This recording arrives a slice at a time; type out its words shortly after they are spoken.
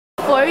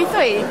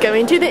4:03,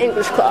 going to the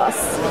English class.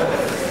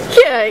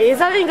 Here is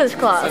our English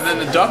class. And then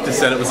the doctor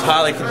said it was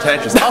highly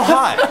contagious. Oh,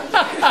 hi!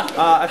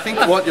 I think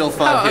what you'll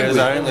find here is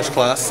our English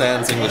class,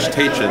 Sans English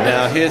teacher.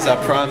 Now, here's our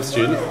prime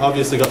student.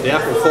 Obviously got the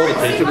apple for the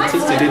teacher, but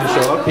since he didn't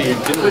show up, he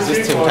didn't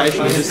resist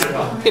temptation. He just,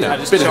 you know,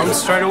 just jumped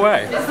straight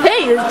away.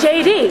 Hey, it's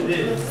JD.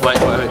 Wait,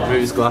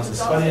 move his glasses.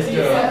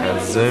 Now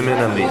zoom in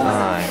on the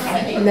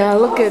eye. Now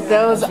look at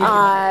those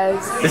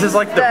eyes. This is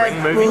like the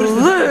Ring movie.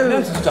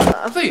 Blue.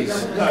 Please.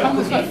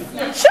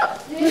 Shut.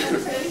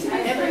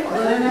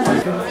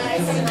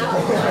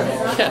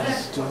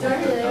 Yes.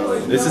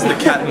 This is the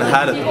cat in the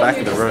hat at the back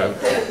of the room.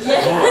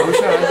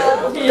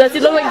 Does he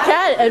look like a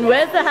cat? And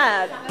where's the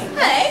hat?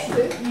 Hey!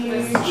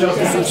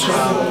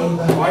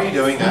 Why are you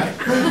doing that?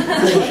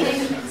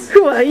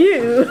 Who are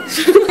you?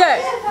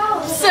 Okay.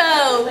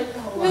 So,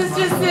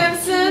 Mr.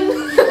 Simpson,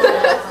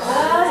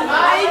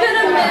 are you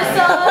gonna miss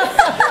us?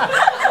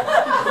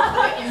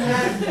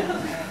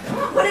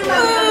 What am I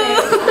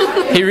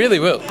doing? He really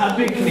will. How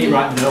big can he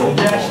write no?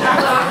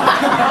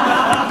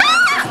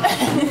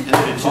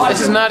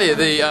 This is Nadia,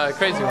 the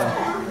crazy one.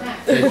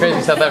 The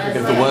crazy South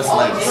African. The worst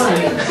legs.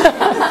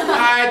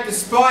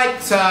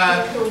 Despite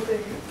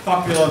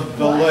popular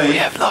belief, We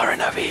have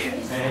Lauren over here.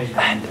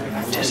 And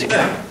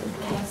Jessica.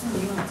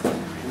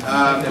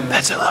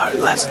 That's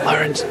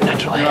Lauren's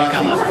natural hair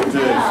colour.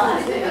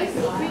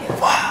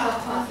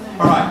 Wow.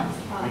 alright.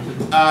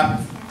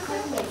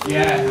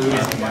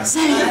 So,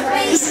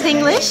 this is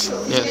English.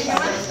 Yes.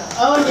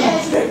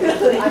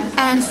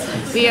 And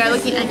we are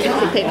looking at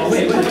Catholic papers.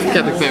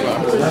 Catholic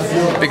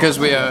paper. Because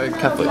we are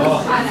Catholic.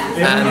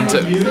 And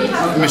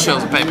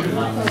Michelle's paper.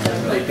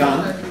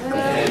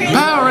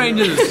 Power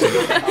Rangers!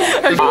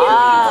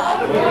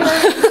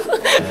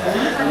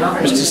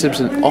 Mr.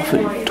 Simpson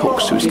often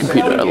talks to his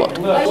computer a lot.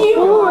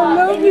 Oh, I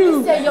love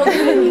you.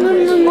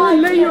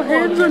 Lay your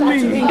hands on me.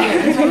 Oh,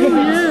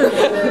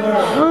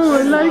 yeah. Oh,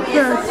 I like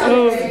that.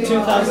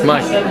 Oh.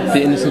 Mike,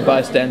 the innocent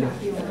bystander,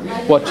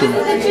 watching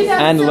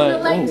and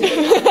learn.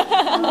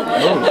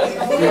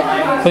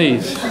 Oh.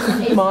 Please.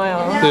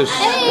 Maya. This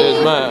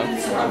is Maya.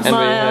 And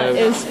Maya we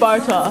have... is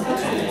Sparta.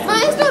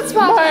 Mine's not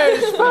Sparta. Maya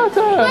is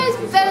Sparta! Mine's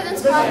better than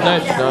Sparta. No,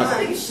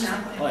 she's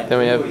not. Then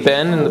we have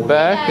Ben in the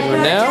back, and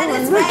we're now...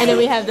 And then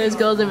we have those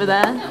girls over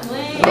there.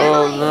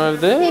 Oh, over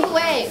there.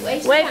 Wait.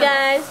 Wait,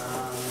 guys.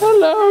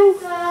 Hello.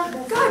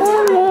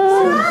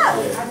 Hello.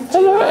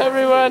 Hello,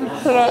 everyone.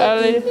 Hello,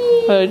 Ali.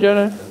 Hello,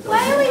 Jonah.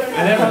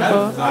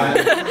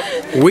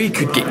 We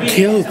could get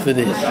killed for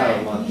this.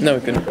 No,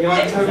 we couldn't.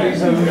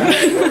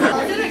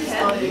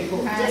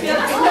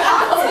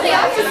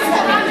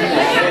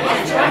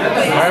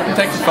 Hurry up and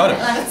take this photo.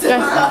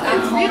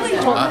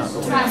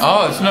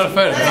 Oh, it's not a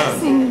photo.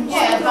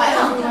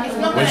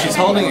 No. When she's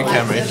holding a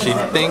camera, she'd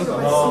think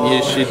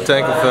you should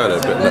take a photo,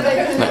 but no.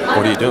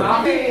 What are you doing?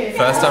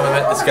 First time I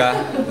met this guy,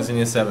 I was in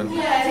year 7. We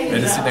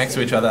had to sit next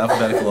to each other,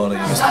 alphabetical order.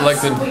 Mr.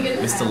 Langton.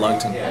 Mr.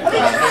 Lugton.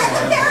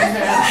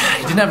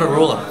 He didn't have a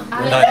ruler,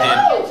 and I did.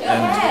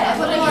 And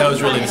that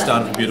was really the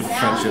start of a beautiful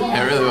friendship.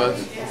 It really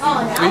was.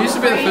 We used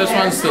to be the first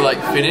ones to like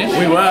finish.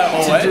 We were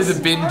always. To do the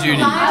bin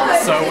duty.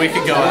 So we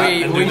could go out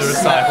and do the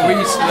recycle. We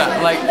used to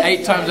like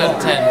 8 times out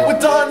of 10. We're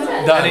done!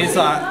 And he's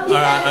like,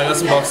 alright, I got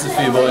some boxes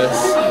for you boys.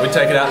 We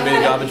take it out and be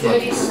the garbage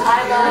monkeys.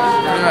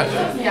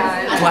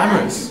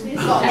 Glamorous. I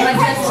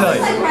tell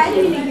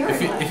you,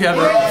 if you have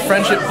a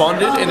friendship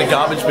bonded in a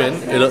garbage bin,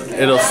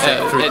 it'll stick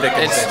through thick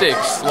and thin. It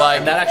sticks. Like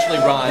And that actually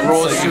rhymes.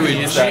 raw so you sewage.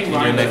 can use that in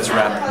your next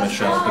rap,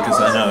 Michelle, because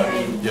I know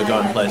you're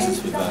going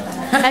places with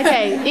that.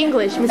 Okay,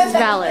 English, Mrs.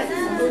 Rowlett.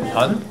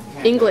 Pardon?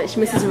 English,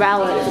 Mrs.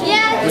 Rowlett.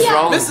 Yeah.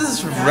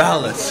 Mrs.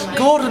 Rowlett,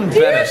 Gordon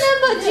Bennett.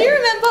 Do you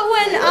remember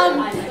when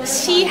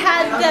she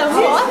had the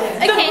moth?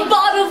 Okay. The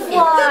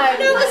butterfly.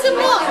 No, it was a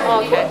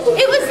moth. Okay.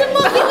 It was a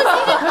moth. It was even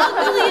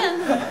uglier.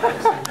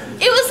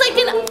 It was like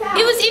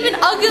it was even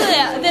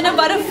uglier than a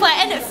butterfly,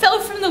 and it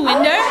fell from the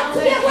window.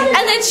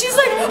 And then she's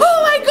like,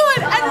 "Oh my god!"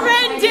 and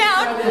ran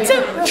down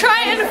to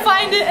try and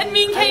find it. And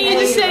me and Katie are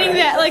just sitting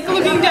there, like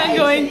looking down,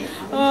 going,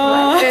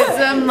 "Oh." It's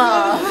a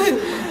moth.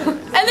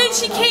 And then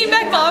she came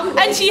back up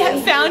and she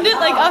had found it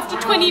like after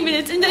 20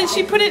 minutes, and then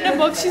she put it in a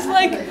box. She's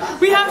like,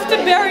 "We have to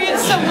bury it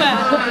somewhere."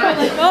 I'm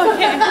like,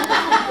 okay.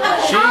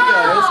 She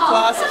goes,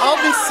 class,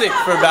 I'll be sick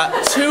for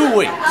about 2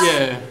 weeks.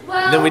 yeah.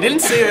 Then we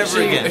didn't see her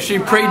ever again. She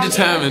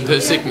predetermined her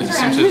sickness,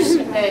 which is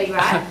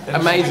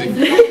amazing.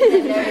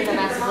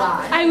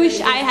 I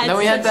wish I had. Then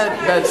we had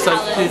that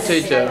substitute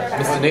teacher,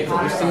 Mr. Nickel.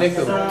 Mr.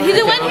 Nickel. He's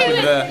the one who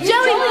was The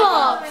Joey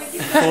Fox.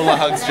 Paula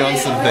Hugs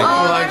Johnson thing.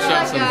 Like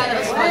Johnson.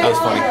 That was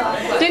funny.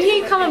 Didn't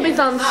he come up with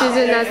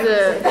Susan as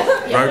the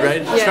Road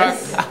rage?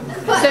 yes.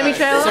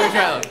 Semi-trailer?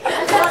 Semi-trailer.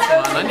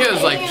 I knew it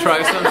was like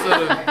try some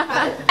sort of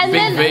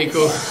big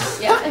vehicle.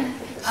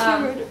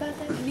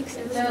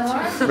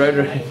 Road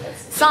rage.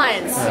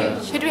 Science.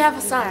 Who do we have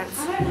for science?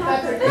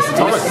 Mr.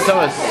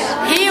 Thomas.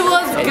 He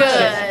was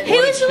good. He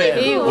was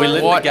really cool. We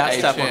lit the What gas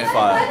a tap on champ.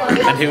 fire,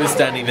 and he was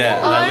standing there.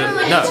 And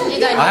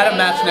I had a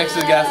match next to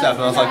the gas tap,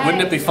 and I was like,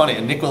 wouldn't it be funny?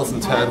 And Nick Wilson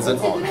turns it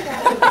on.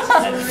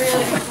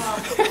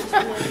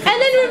 And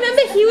then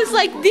remember, he he was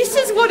like, this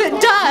is what it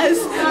does.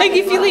 Like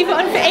if you leave it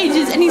on for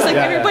ages, and he's like,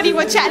 everybody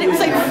watch out. And it was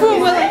like, full.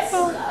 We're like,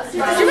 oh. Do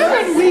you remember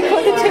when we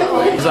caught the table?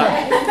 We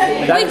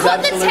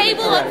caught the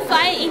table on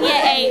fire in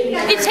year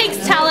 8. It takes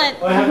talent,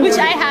 which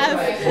I have.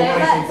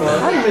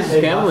 I miss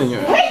Campbell in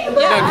you. No,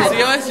 because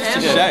he always used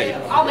to shave.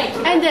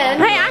 And then,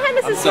 hey, I had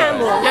Mrs.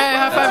 Campbell. Yeah,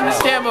 high five Miss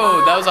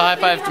Campbell. That was a high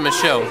five to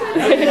Michelle.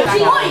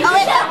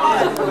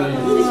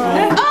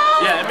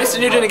 Yeah, Mr.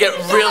 Newton would get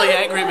really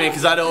angry at me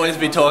because I'd always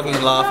be talking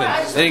and laughing.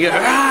 Then he'd go,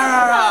 rah,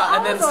 rah, rah,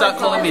 and then start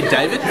calling me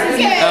David.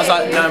 And I was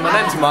like, no, my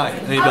name's Mike.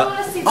 And he'd be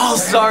like, oh,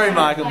 sorry,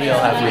 Michael, I'll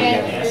have you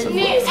again. In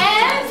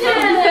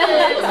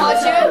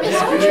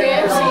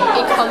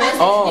comments,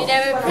 you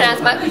never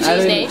pronounce Michael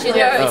G's name. She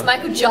no, it's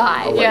Michael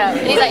Jai. Yeah.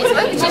 And he's like, it's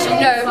Michael G. She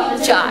no,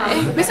 Jai.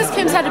 Mrs.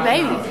 Kim's had a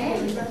baby.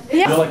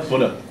 You're like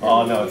Buddha.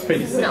 Oh no, it's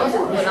pretty sick. Hey!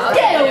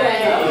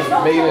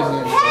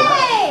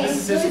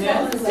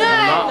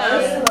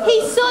 No!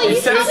 He saw you. He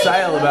set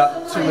sail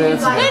about 2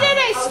 minutes ago.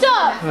 No,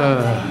 stop!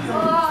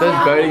 There's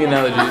boating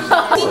analogies.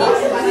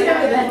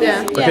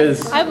 Yeah.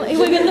 Because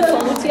we're going to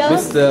fall together.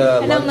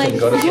 Mr. And I'm like, Lupton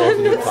got us all you're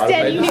new not card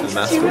standing pages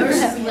next and to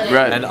mascots. me.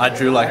 Right. And I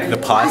drew like the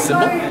pie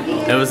symbol.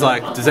 And it was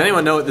like, does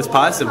anyone know what this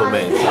pie symbol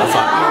means? And I was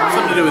like,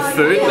 something to do with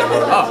food. And I'm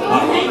like,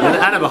 oh. And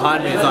Anna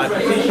behind me is like,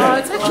 oh,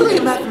 it's actually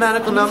a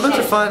mathematical number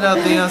to find out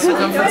the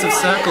circumference of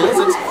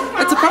circles.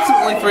 It's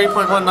approximately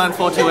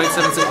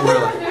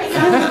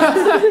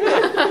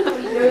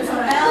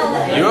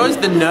 3.1942876. You're always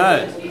the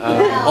nerd.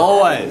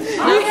 Always.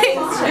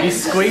 You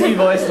squeaky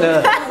voice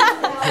nerd.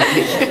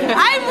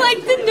 I'm like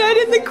the nerd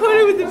in the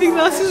corner with the big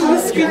glasses with the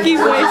squeaky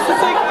voice.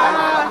 It's like,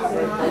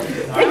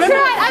 it's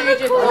right, I'm a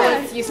corner.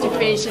 Used to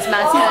finish his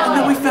maths. And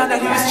then we found out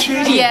he was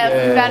cheating.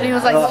 Yeah, we found he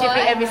was like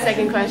skipping every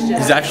second question.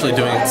 He's actually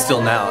doing it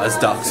still now as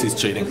ducks. He's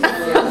cheating. He's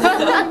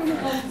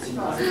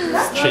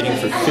cheating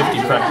for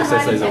 50 practice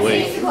essays a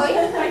week.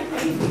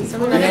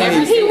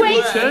 He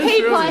waits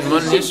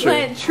people to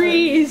plant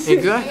trees.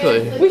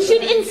 Exactly. We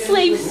should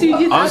enslave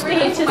students I after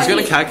HSC. was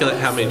going to calculate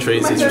how many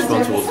trees he's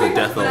responsible for the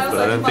death of, but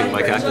I don't think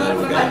my calculator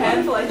will get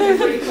it.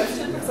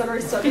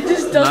 It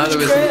just doesn't Neither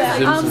was grow that.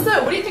 Simpson. So,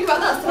 what do you think about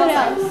that? What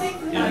else?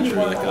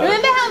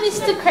 Remember how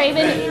Mr.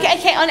 Craven,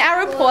 okay, on our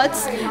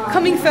reports,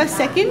 coming first,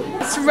 second,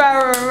 it's rah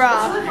rah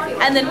rah,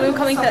 and then we were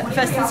coming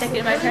first and second,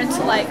 and my parents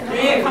were like,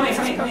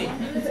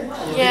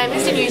 Yeah,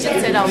 Mr.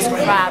 Nugent said I was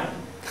crap.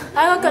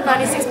 I got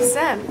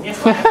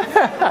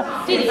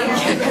 96%. did he?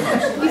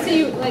 You see,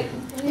 you like,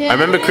 I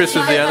remember Chris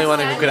was the only one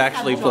who could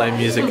actually play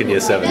music in year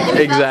 7.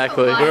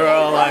 Exactly. We were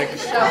all like,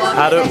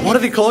 what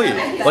did he call you?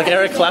 Like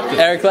Eric Clapton.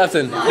 Eric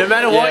Clapton. No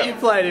matter what you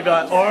played, he'd be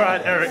like,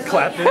 alright Eric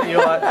Clapton.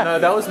 You're like, no,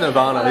 that was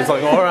Nirvana. He's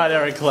like, alright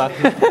Eric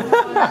Clapton. It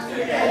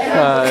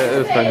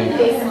was funny.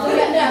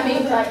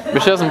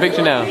 Michelle's in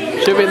picture now.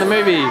 She'll be in the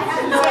movie.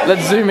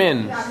 Let's zoom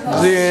in.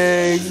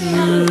 I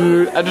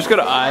just got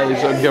her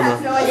eyes on camera.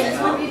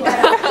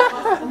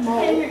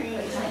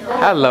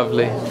 How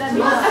lovely.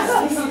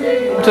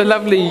 It's a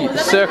lovely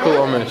circle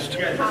almost.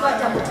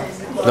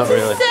 Not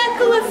really.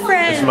 circle of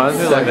friends. It reminds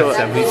me of like that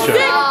 70s show.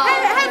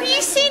 Have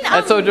you seen?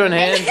 Let's all join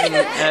hands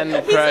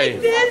and pray.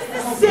 There's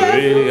the circle.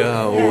 We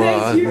are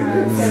one.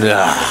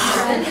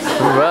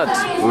 But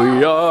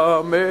we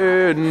are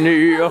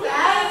many.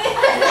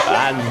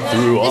 And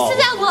through all. This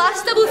is our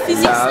last double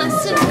physics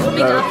lesson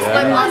coming up.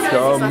 My last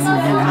physics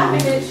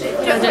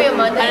lesson. Just be on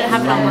Monday. I don't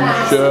have it on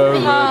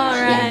Monday.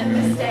 Alright.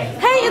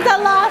 Hey, it's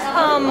our last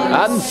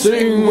And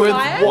sing with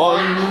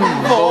one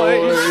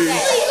voice.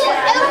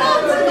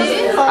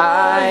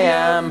 I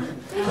am,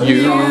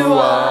 you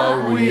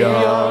are, we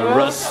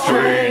are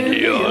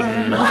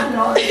Australian.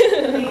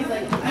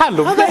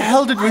 Hello. How the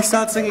hell did we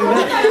start singing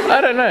that?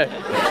 I don't know.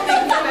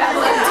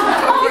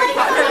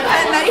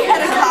 And then he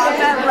had a car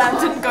that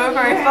left didn't go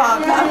very far.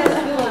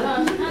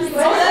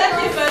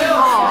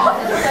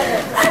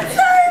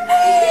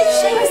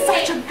 She was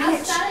such a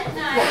bitch.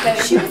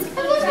 She was.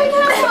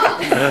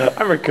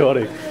 I'm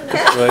recording.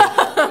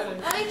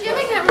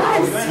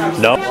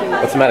 No.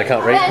 What's the matter?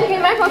 Can't read? Look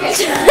in my pocket.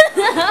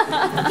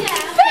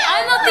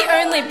 I'm not the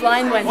only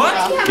blind one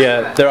here.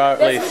 Yeah, there are at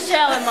There's least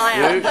Michelle and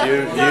Maya. you,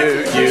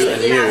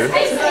 and you.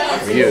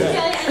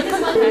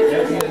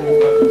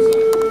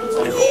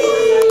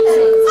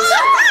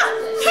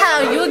 How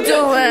you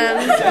doing?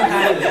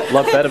 A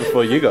lot better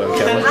before you got on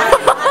camera.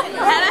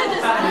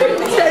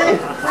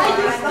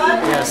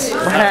 Yes.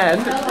 My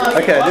hand.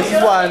 Okay, this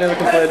is why I never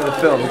completed the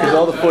film, because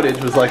all the footage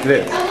was like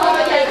this.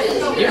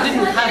 You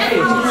didn't have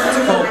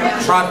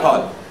it.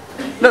 Tripod.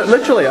 No,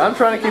 literally, I'm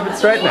trying to keep it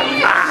straight now.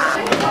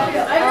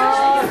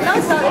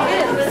 That's not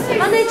good.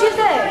 What did you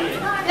say?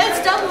 That's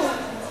double.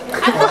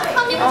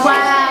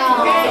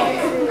 Wow.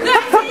 No,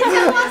 it's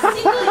our last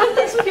single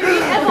English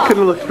period ever. Could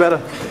have looked better.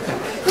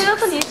 Put it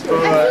up on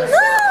YouTube.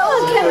 No!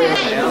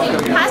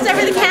 Pass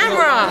over the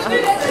camera.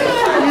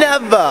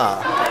 Never.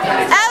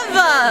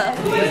 Ever.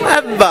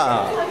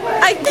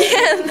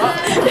 Again.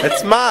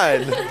 It's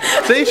mine.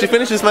 See, she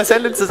finishes my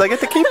sentences. I get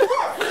to keep it.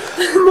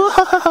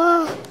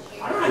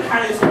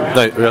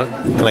 No, really?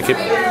 Can I keep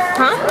it?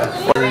 Huh?